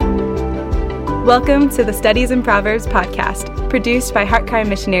Welcome to the Studies in Proverbs podcast, produced by HeartCry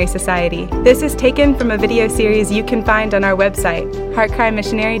Missionary Society. This is taken from a video series you can find on our website,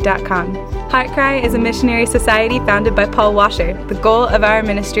 heartcrymissionary.com. HeartCry is a missionary society founded by Paul Washer. The goal of our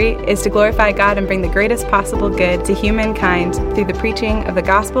ministry is to glorify God and bring the greatest possible good to humankind through the preaching of the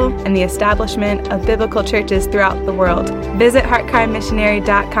gospel and the establishment of biblical churches throughout the world. Visit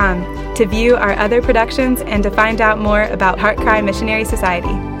heartcrymissionary.com to view our other productions and to find out more about HeartCry Missionary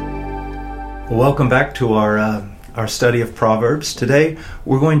Society. Welcome back to our study of Proverbs. Today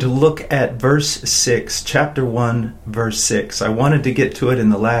we're going to look at verse 6, chapter 1, verse 6. I wanted to get to it in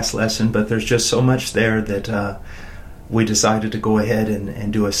the last lesson, but there's just so much there that we decided to go ahead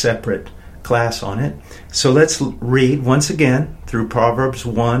and do a separate class on it. So let's read once again through Proverbs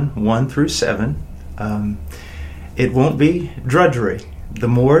 1 through 7. It won't be drudgery. The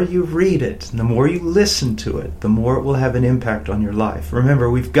more you read it, the more you listen to it, the more it will have an impact on your life. Remember,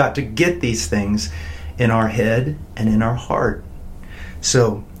 we've got to get these things in our head and in our heart.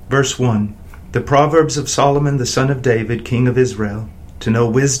 So, verse 1, the Proverbs of Solomon, the son of David, king of Israel, to know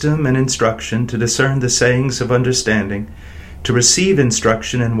wisdom and instruction, to discern the sayings of understanding, to receive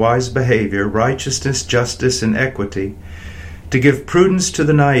instruction and wise behavior, righteousness, justice, and equity, to give prudence to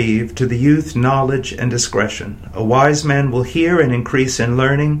the naive, to the youth knowledge and discretion. A wise man will hear and increase in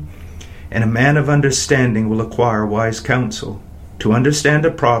learning, and a man of understanding will acquire wise counsel. To understand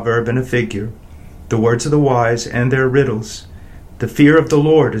a proverb and a figure, the words of the wise and their riddles. The fear of the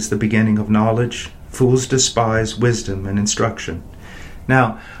Lord is the beginning of knowledge. Fools despise wisdom and instruction.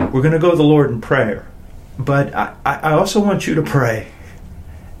 Now, we're going to go to the Lord in prayer, but I also want you to pray.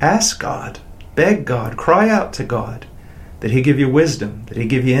 Ask God, beg God, cry out to God, that He give you wisdom, that He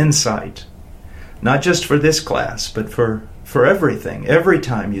give you insight, not just for this class, but for everything, every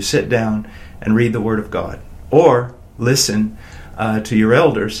time you sit down and read the Word of God, or listen to your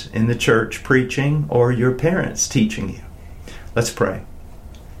elders in the church preaching, or your parents teaching you. Let's pray.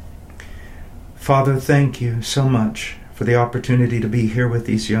 Father, thank you so much for the opportunity to be here with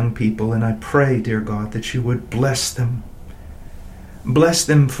these young people, and I pray, dear God, that you would bless them. Bless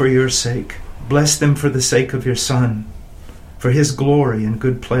them for your sake. Bless them for the sake of your Son, for His glory and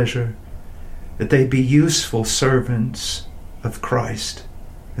good pleasure, that they be useful servants of Christ,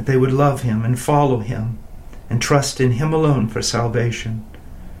 that they would love Him and follow Him and trust in Him alone for salvation.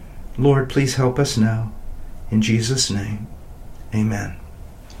 Lord, please help us now. In Jesus' name, amen.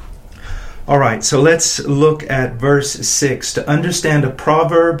 All right, so let's look at verse 6. To understand a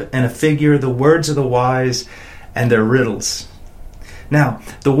proverb and a figure, the words of the wise and their riddles. Now,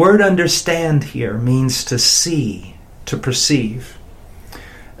 the word understand here means to see, to perceive.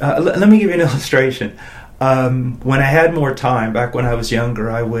 Let me give you an illustration. When I had more time, back when I was younger,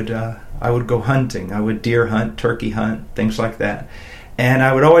 I would go hunting. I would deer hunt, turkey hunt, things like that. And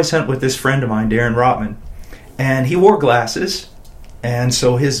I would always hunt with this friend of mine, Darren Rotman. And he wore glasses, and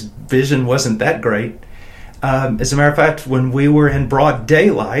so his vision wasn't that great. As a matter of fact, when we were in broad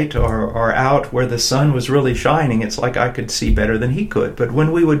daylight or out where the sun was really shining, it's like I could see better than he could. But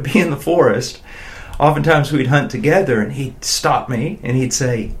when we would be in the forest, oftentimes we'd hunt together, and he'd stop me and he'd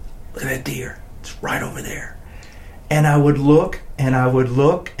say, "Look at that deer, it's right over there." And I would look and I would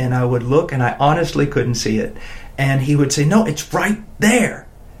look and I would look, and I honestly couldn't see it. And he would say, "No, it's right there."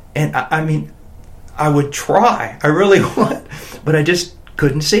 And I would try, I really would, but I just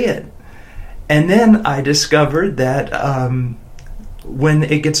couldn't see it. And then I discovered that when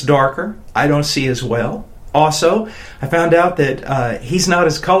it gets darker, I don't see as well. Also, I found out that he's not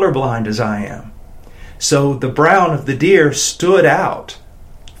as colorblind as I am. So the brown of the deer stood out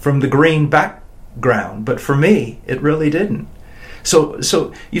from the green background, but for me, it really didn't.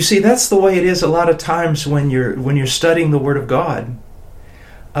 So you see, that's the way it is a lot of times when you're studying the Word of God.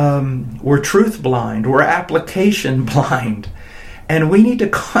 We're truth blind, we're application blind, and we need to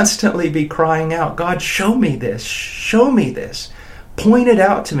constantly be crying out, "God, show me this, point it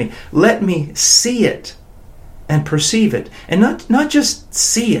out to me, let me see it and perceive it," and not just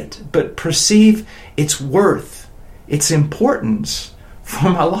see it, but perceive its worth, its importance for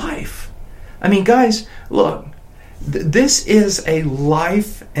my life. I mean, guys, look, this is a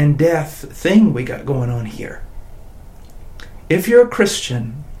life and death thing we got going on here. If you're a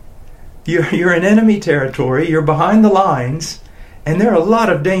Christian, you're in enemy territory, you're behind the lines, and there are a lot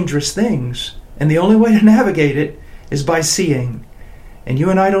of dangerous things, and the only way to navigate it is by seeing. And you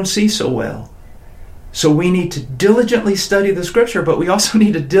and I don't see so well. So we need to diligently study the Scripture, but we also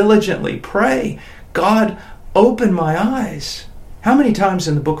need to diligently pray. God, open my eyes. How many times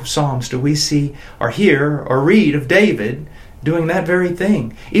in the book of Psalms do we see or hear or read of David doing that very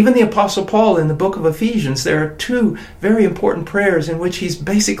thing. Even the Apostle Paul in the book of Ephesians, there are two very important prayers in which he's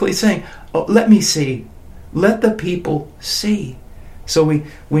basically saying, oh, let me see. Let the people see. So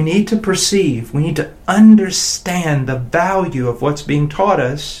we need to perceive, we need to understand the value of what's being taught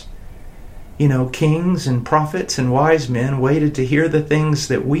us. You know, kings and prophets and wise men waited to hear the things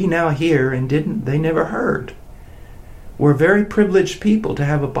that we now hear and they never heard. We're very privileged people to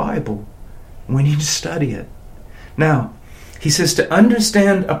have a Bible. We need to study it. Now, he says to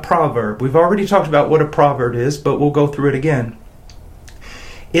understand a proverb. We've already talked about what a proverb is, but we'll go through it again.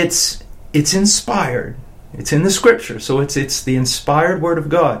 It's inspired. It's in the Scripture, so it's the inspired Word of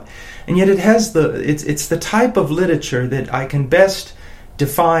God. And yet it has it's the type of literature that I can best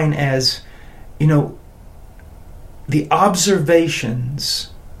define as, you know, the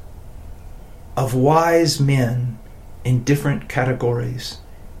observations of wise men in different categories,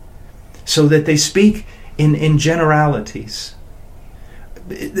 so that they speak in generalities.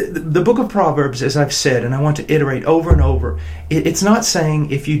 The book of Proverbs, as I've said, and I want to iterate over and over, it's not saying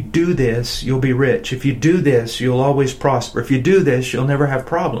if you do this, you'll be rich. If you do this, you'll always prosper. If you do this, you'll never have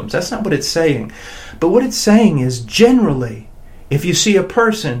problems. That's not what it's saying. But what it's saying is, generally, if you see a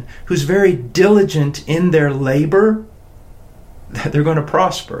person who's very diligent in their labor, they're going to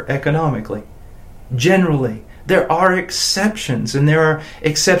prosper economically. Generally. There are exceptions, and there are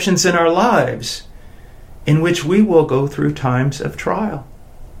exceptions in our lives in which we will go through times of trial.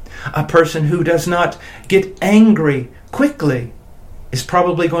 A person who does not get angry quickly is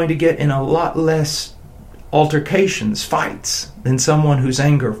probably going to get in a lot less altercations, fights, than someone whose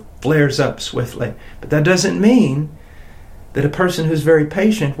anger flares up swiftly. But that doesn't mean that a person who's very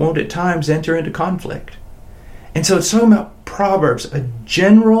patient won't at times enter into conflict. And so it's talking about Proverbs, a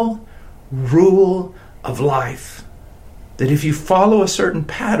general rule of life, that if you follow a certain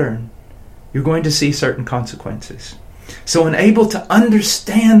pattern, you're going to see certain consequences. So when able to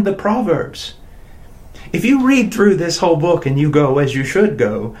understand the Proverbs, if you read through this whole book and you go, as you should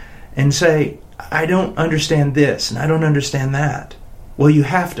go, and say, I don't understand this and I don't understand that, well, you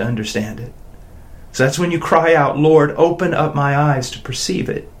have to understand it. So that's when you cry out, Lord, open up my eyes to perceive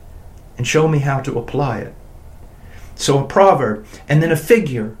it and show me how to apply it. So a proverb, and then a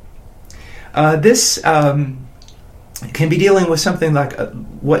figure. This can be dealing with something like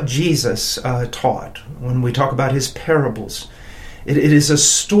what Jesus taught when we talk about his parables. It is a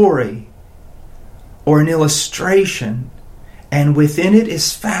story or an illustration, and within it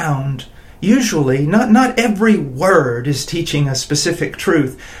is found, usually, not every word is teaching a specific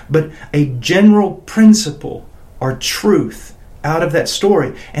truth, but a general principle or truth out of that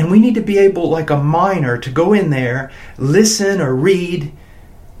story. And we need to be able, like a miner, to go in there, listen or read,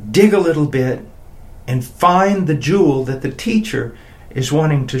 dig a little bit, and find the jewel that the teacher is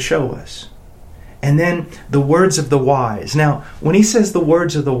wanting to show us. And then the words of the wise. Now, when he says the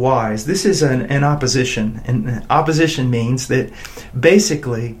words of the wise, this is an opposition. And opposition means that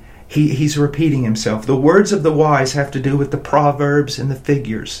basically he's repeating himself. The words of the wise have to do with the proverbs and the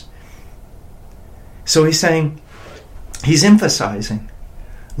figures. So he's saying, he's emphasizing,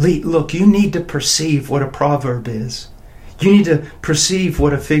 look, you need to perceive what a proverb is. You need to perceive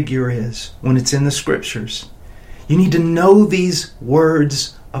what a figure is when it's in the Scriptures. You need to know these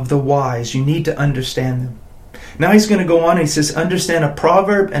words of the wise. You need to understand them. Now he's going to go on. He says, understand a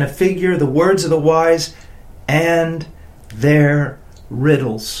proverb and a figure, the words of the wise, and their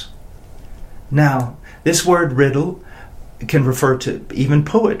riddles. Now, this word riddle can refer to even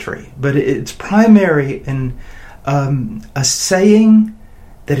poetry, but it's primary in a saying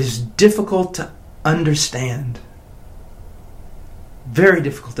that is difficult to understand. Very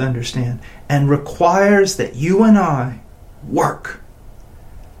difficult to understand, and requires that you and I work.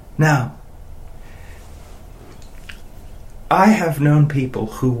 Now, I have known people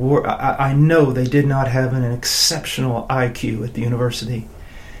who were, I know they did not have an exceptional IQ at the university,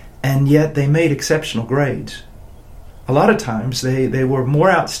 and yet they made exceptional grades. A lot of times they were more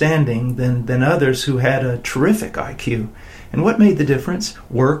outstanding than others who had a terrific IQ. And what made the difference?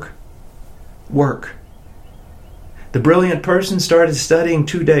 Work. Work. The brilliant person started studying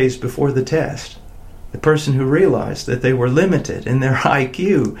 2 days before the test. The person who realized that they were limited in their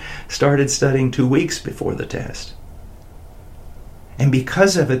IQ started studying 2 weeks before the test. And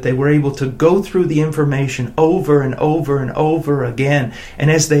because of it, they were able to go through the information over and over and over again.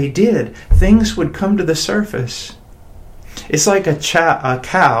 And as they did, things would come to the surface. It's like a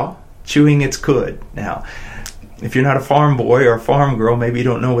cow chewing its cud. Now, if you're not a farm boy or a farm girl, maybe you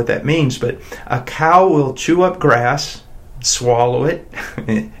don't know what that means, but a cow will chew up grass, swallow it,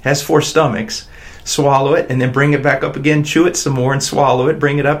 it has 4 stomachs, swallow it, and then bring it back up again, chew it some more and swallow it,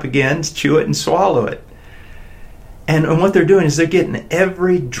 bring it up again, chew it and swallow it. And what they're doing is they're getting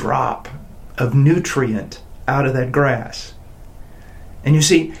every drop of nutrient out of that grass. And you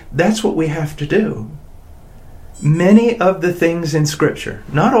see, that's what we have to do. Many of the things in Scripture,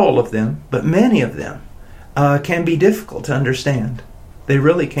 not all of them, but many of them, can be difficult to understand. They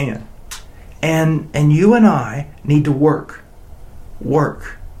really can. And you and I need to work.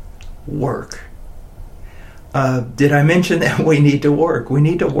 Did I mention that we need to work? We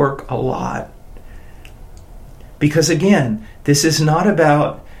need to work a lot. Because again, this is not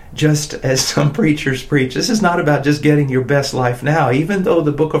about just, as some preachers preach, this is not about just getting your best life now, even though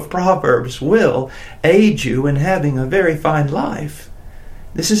the book of Proverbs will aid you in having a very fine life.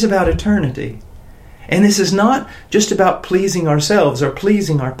 This is about eternity. And this is not just about pleasing ourselves or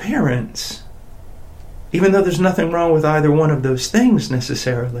pleasing our parents, even though there's nothing wrong with either one of those things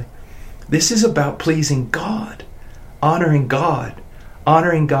necessarily. This is about pleasing God, honoring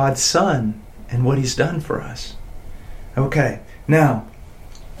God's Son and what He's done for us. Okay, now,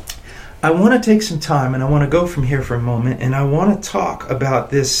 I want to take some time and I want to go from here for a moment and I want to talk about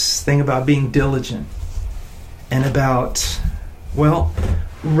this thing about being diligent and about, well,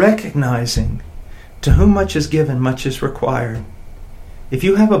 recognizing to whom much is given, much is required. If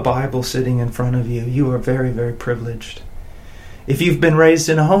you have a Bible sitting in front of you, you are very, very privileged. If you've been raised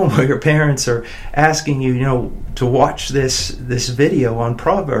in a home where your parents are asking you, to watch this video on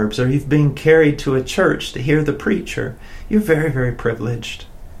Proverbs, or you've been carried to a church to hear the preacher, you're very, very privileged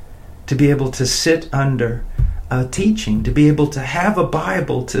to be able to sit under teaching, to be able to have a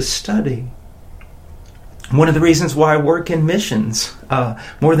Bible to study. One of the reasons why I work in missions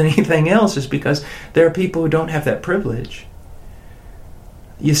more than anything else is because there are people who don't have that privilege.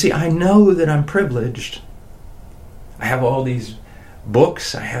 You see, I know that I'm privileged. I have all these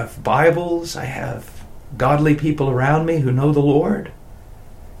books, I have Bibles, I have godly people around me who know the Lord.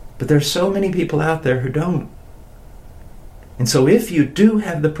 But there's so many people out there who don't. And so if you do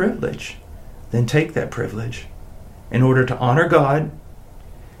have the privilege, then take that privilege in order to honor God,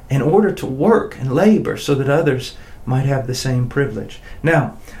 in order to work and labor so that others might have the same privilege.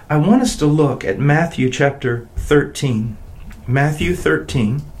 Now, I want us to look at Matthew chapter 13. Matthew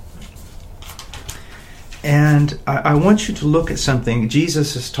 13. And I want you to look at something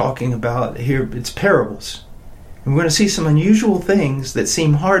Jesus is talking about here. It's parables. And we're going to see some unusual things that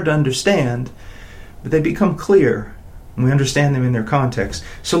seem hard to understand, but they become clear when we understand them in their context.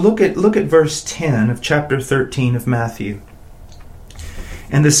 So look at verse 10 of chapter 13 of Matthew.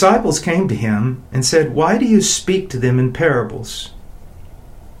 And the disciples came to him and said, "Why do you speak to them in parables?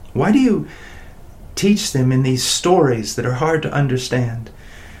 Why do you teach them in these stories that are hard to understand?"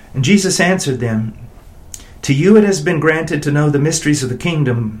 And Jesus answered them, "To you it has been granted to know the mysteries of the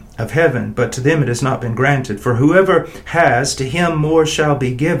kingdom of heaven, but to them it has not been granted. For whoever has, to him more shall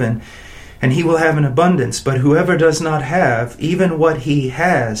be given, and he will have an abundance. But whoever does not have, even what he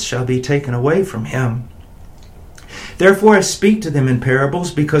has shall be taken away from him. Therefore I speak to them in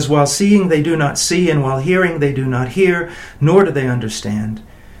parables, because while seeing they do not see, and while hearing they do not hear, nor do they understand.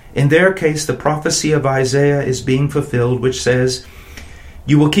 In their case the prophecy of Isaiah is being fulfilled, which says,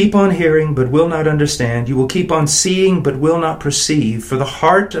 'You will keep on hearing, but will not understand. You will keep on seeing, but will not perceive. For the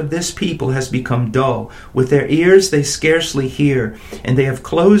heart of this people has become dull. With their ears they scarcely hear, and they have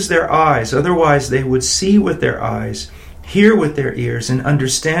closed their eyes. Otherwise they would see with their eyes, hear with their ears, and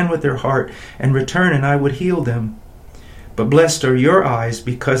understand with their heart, and return, and I would heal them. But blessed are your eyes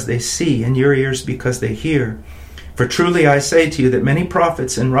because they see, and your ears because they hear. For truly I say to you that many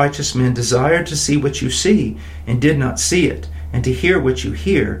prophets and righteous men desired to see what you see, and did not see it, and to hear what you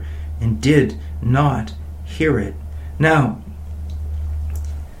hear, and did not hear it." Now,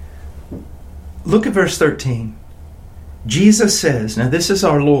 look at verse 13. Jesus says, now this is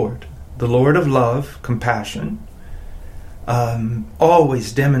our Lord, the Lord of love, compassion,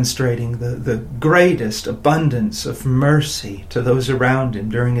 always demonstrating the greatest abundance of mercy to those around him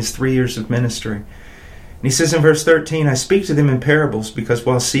during his 3 years of ministry. And he says in verse 13, "I speak to them in parables, because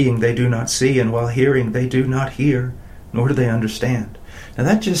while seeing they do not see, and while hearing they do not hear, nor do they understand." Now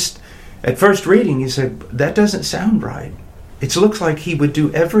that just, at first reading, you said, that doesn't sound right. It looks like he would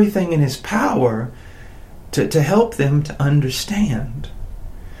do everything in his power to help them to understand.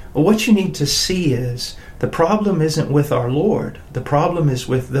 Well, what you need to see is, the problem isn't with our Lord. The problem is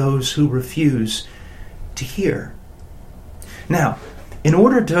with those who refuse to hear. Now, in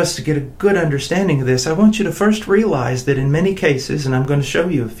order for us to get a good understanding of this, I want you to first realize that in many cases, and I'm going to show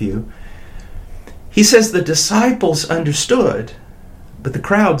you a few, he says the disciples understood, but the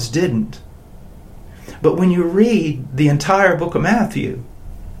crowds didn't. But when you read the entire book of Matthew,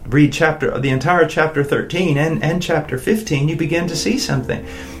 read the entire chapter 13 and chapter 15, you begin to see something.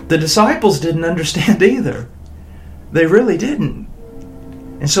 The disciples didn't understand either. They really didn't.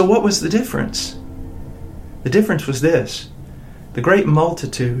 And so what was the difference? The difference was this. The great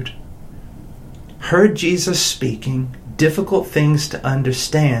multitude heard Jesus speaking difficult things to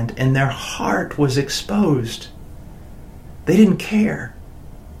understand, and their heart was exposed. They didn't care.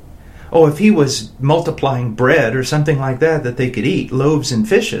 Oh, if he was multiplying bread or something like that they could eat, loaves and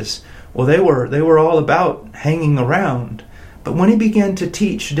fishes, well, they were all about hanging around. But when he began to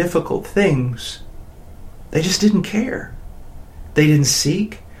teach difficult things, they just didn't care. They didn't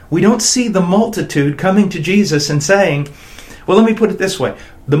seek. We don't see the multitude coming to Jesus and saying, well, let me put it this way.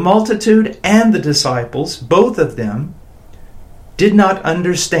 The multitude and the disciples, both of them, did not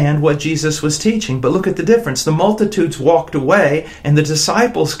understand what Jesus was teaching. But look at the difference. The multitudes walked away, and the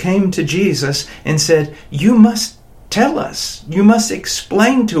disciples came to Jesus and said, you must tell us. You must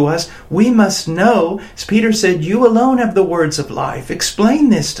explain to us. We must know. As Peter said, you alone have the words of life. Explain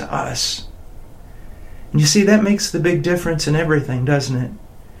this to us. And you see, that makes the big difference in everything, doesn't it?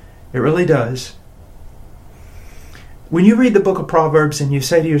 It really does. When you read the book of Proverbs and you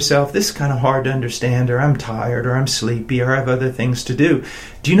say to yourself, this is kind of hard to understand, or I'm tired, or I'm sleepy, or I have other things to do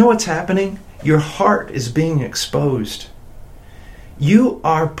you know what's happening? Your heart is being exposed. You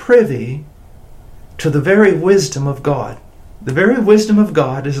are privy to the very wisdom of God. The very wisdom of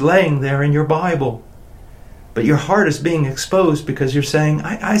God is laying there in your Bible. But your heart is being exposed because you're saying,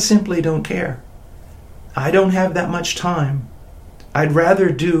 I simply don't care. I don't have that much time. I'd rather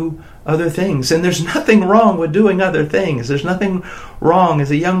do other things. And there's nothing wrong with doing other things. There's nothing wrong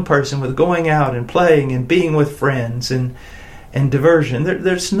as a young person with going out and playing and being with friends and diversion.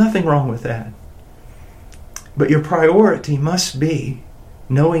 There's nothing wrong with that. But your priority must be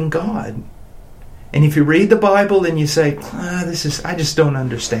knowing God. And if you read the Bible and you say, I just don't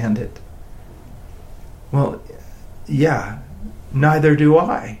understand it. Well, yeah, neither do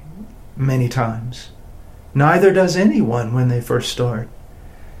I many times. Neither does anyone when they first start.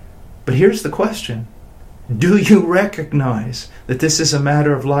 But here's the question. Do you recognize that this is a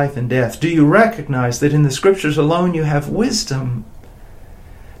matter of life and death? Do you recognize that in the Scriptures alone you have wisdom?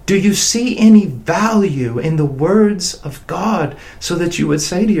 Do you see any value in the words of God so that you would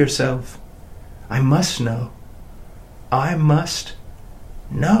say to yourself, I must know. I must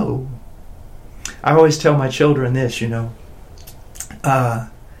know. I always tell my children this,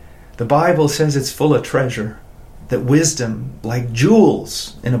 the Bible says it's full of treasure, that wisdom, like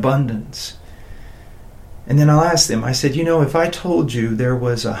jewels in abundance. And then I'll ask them, I said, if I told you there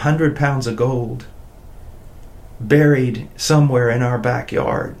was 100 pounds of gold buried somewhere in our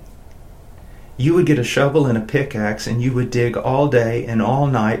backyard, you would get a shovel and a pickaxe and you would dig all day and all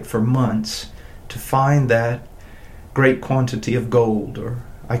night for months to find that great quantity of gold. Or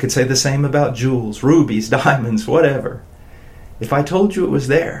I could say the same about jewels, rubies, diamonds, whatever. If I told you it was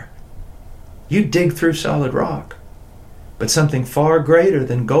there, you'd dig through solid rock. But something far greater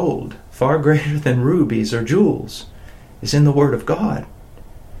than gold, far greater than rubies or jewels, is in the Word of God.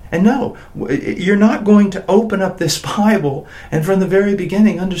 And no, you're not going to open up this Bible and from the very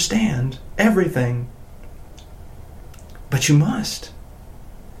beginning understand everything. But you must.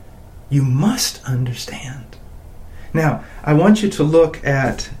 You must understand. Now, I want you to look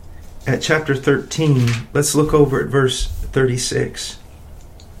at chapter 13. Let's look over at verse 36.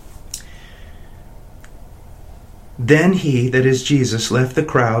 Then he, that is Jesus, left the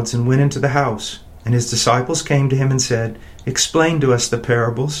crowds and went into the house. And his disciples came to him and said, Explain to us the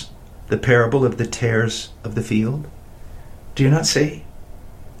parables, the parable of the tares of the field. Do you not see?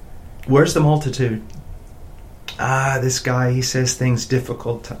 Where's the multitude? This guy, he says things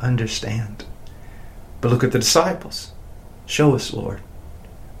difficult to understand. But look at the disciples. Show us, Lord.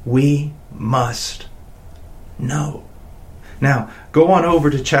 We must know. Now, go on over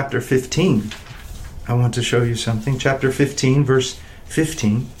to chapter 15. I want to show you something. Chapter 15, verse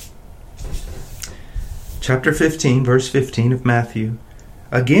 15. Chapter 15, verse 15 of Matthew.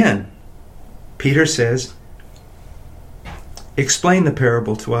 Again, Peter says, Explain the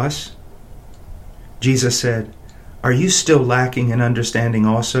parable to us. Jesus said, Are you still lacking in understanding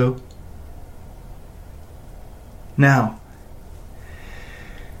also? Now,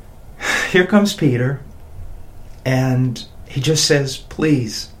 here comes Peter, and he just says,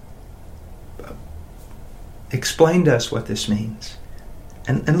 Please, explain to us what this means.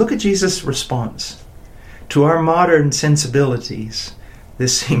 And look at Jesus' response. To our modern sensibilities,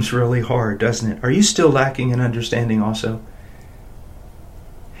 this seems really hard, doesn't it? Are you still lacking in understanding also?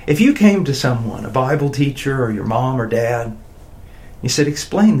 If you came to someone, a Bible teacher or your mom or dad, you said,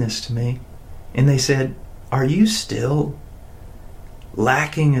 Explain this to me. And they said, Are you still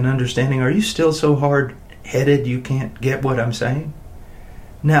lacking in understanding? Are you still so hard-headed you can't get what I'm saying?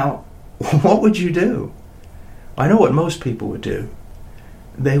 Now, what would you do? I know what most people would do.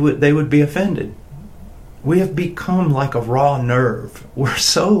 They would be offended. We have become like a raw nerve. We're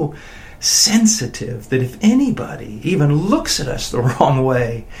so sensitive that if anybody even looks at us the wrong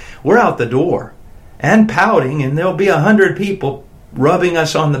way, we're out the door and pouting, and there'll be 100 people rubbing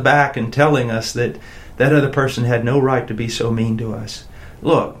us on the back and telling us that that other person had no right to be so mean to us.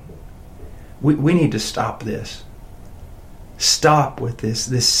 Look, we need to stop this. Stop with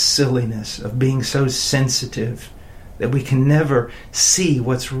this silliness of being so sensitive that we can never see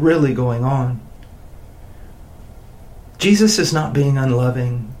what's really going on. Jesus is not being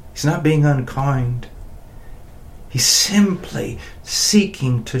unloving. He's not being unkind. He's simply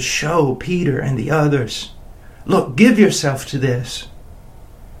seeking to show Peter and the others, look, give yourself to this.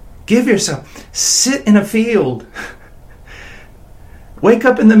 Give yourself. Sit in a field. Wake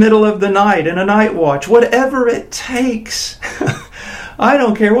up in the middle of the night in a night watch. Whatever it takes. I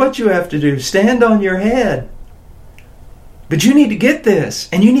don't care what you have to do. Stand on your head. But you need to get this,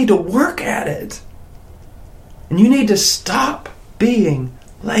 and you need to work at it. And you need to stop being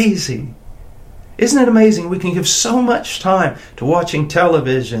lazy. Isn't it amazing? We can give so much time to watching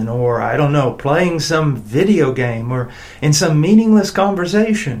television or, I don't know, playing some video game or in some meaningless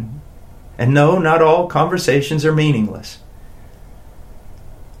conversation. And no, not all conversations are meaningless.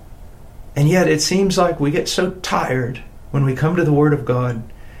 And yet it seems like we get so tired when we come to the Word of God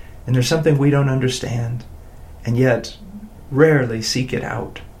and there's something we don't understand and yet rarely seek it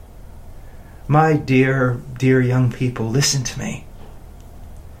out. My dear, dear young people, listen to me.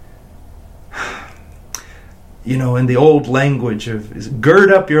 You know, in the old language of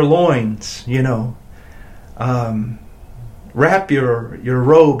gird up your loins, wrap your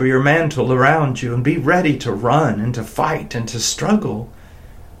robe or your mantle around you and be ready to run and to fight and to struggle.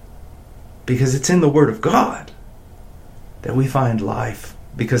 Because it's in the Word of God that we find life.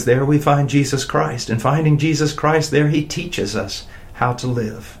 Because there we find Jesus Christ. And finding Jesus Christ there, He teaches us how to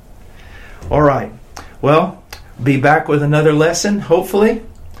live. All right. Well, be back with another lesson, hopefully,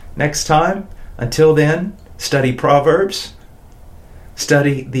 next time. Until then, study Proverbs.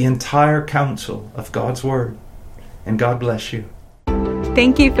 Study the entire counsel of God's Word. And God bless you.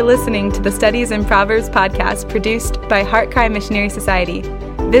 Thank you for listening to the Studies in Proverbs podcast produced by Heart Cry Missionary Society.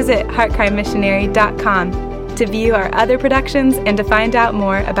 Visit heartcrymissionary.com to view our other productions and to find out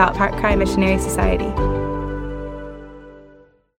more about Heart Cry Missionary Society.